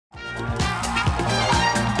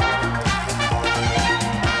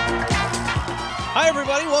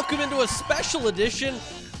everybody, welcome into a special edition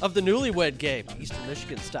of the Newlywed Game, Eastern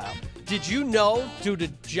Michigan style. Did you know, due to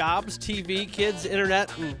jobs, TV, kids, internet,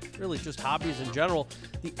 and really just hobbies in general,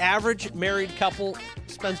 the average married couple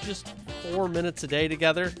spends just 4 minutes a day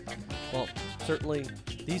together? Well, certainly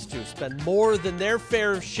these two spend more than their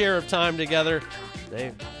fair share of time together.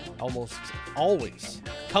 They almost always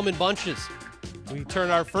come in bunches. We turn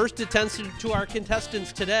our first attention to our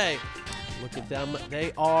contestants today. Look at them.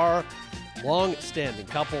 They are long-standing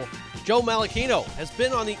couple. Joe Malachino has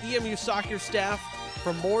been on the EMU soccer staff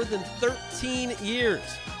for more than 13 years.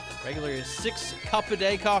 Regularly a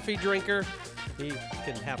 6-cup-a-day coffee drinker. He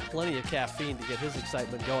can have plenty of caffeine to get his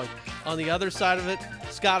excitement going. On the other side of it,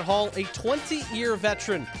 Scott Hall, a 20-year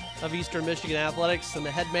veteran of Eastern Michigan athletics, and the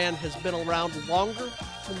head man has been around longer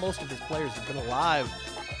than most of his players have been alive.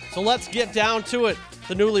 So let's get down to it.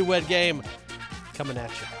 The Newlywed Game coming at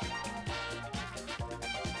you.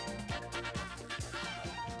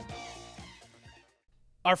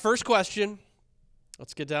 Our first question,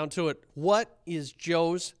 let's get down to it. What is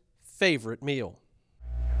Joe's favorite meal?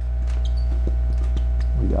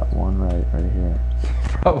 We got one right here.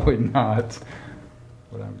 Probably not.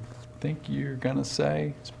 What I think you're gonna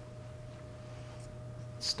say is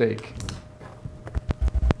steak.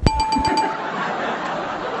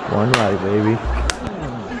 One right, baby.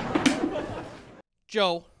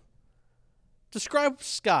 Joe, describe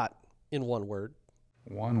Scott in one word.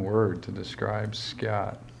 One word to describe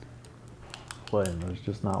Scott. Wait, there's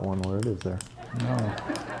just not one word, is there? No.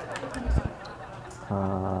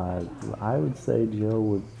 I would say Joe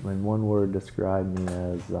would, in one word, describe me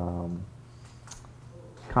as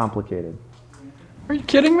complicated. Are you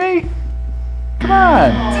kidding me? Come on.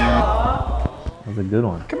 That was a good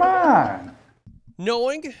one. Come on.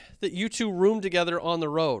 Knowing that you two room together on the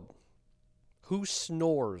road, who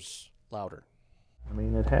snores louder? I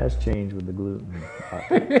mean, it has changed with the gluten.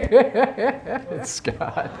 It's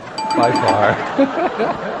Scott, by far.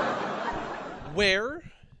 Where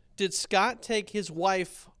did Scott take his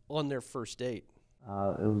wife on their first date?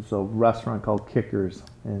 It was a restaurant called Kickers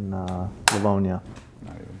in Livonia.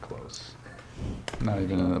 Not even close. Not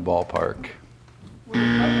even in the ballpark.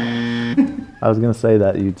 I was going to say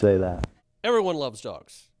that, you'd say that. Everyone loves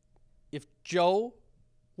dogs. If Joe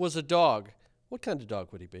was a dog, what kind of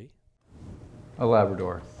dog would he be? A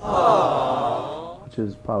Labrador. Aww. Which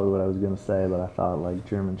is probably what I was going to say, but I thought like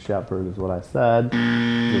German Shepherd is what I said.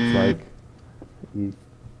 It's like he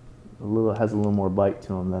has a little more bite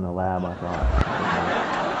to him than a lab, I thought.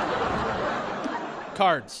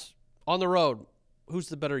 Cards. On the road, who's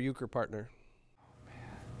the better euchre partner?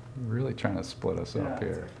 You're really trying to split us up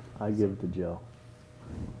here. I give it to Joe.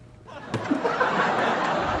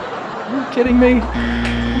 Are you kidding me?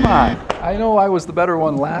 Come on. I know I was the better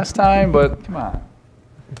one last time, but come on.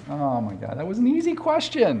 Oh my God, that was an easy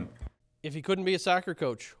question. If he couldn't be a soccer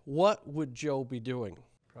coach, what would Joe be doing?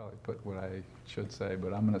 Probably put what I should say,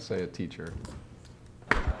 but I'm going to say a teacher.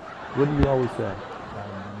 What do you always say?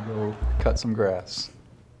 Go cut some grass.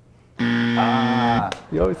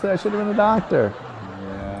 You always say I should have been a doctor.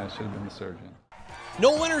 Yeah, I should have been a surgeon.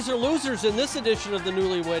 No winners or losers in this edition of the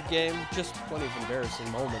Newlywed Game, just plenty of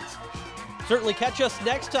embarrassing moments. Certainly catch us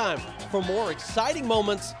next time for more exciting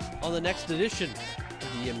moments on the next edition of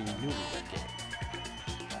the EMU Newlywed Game.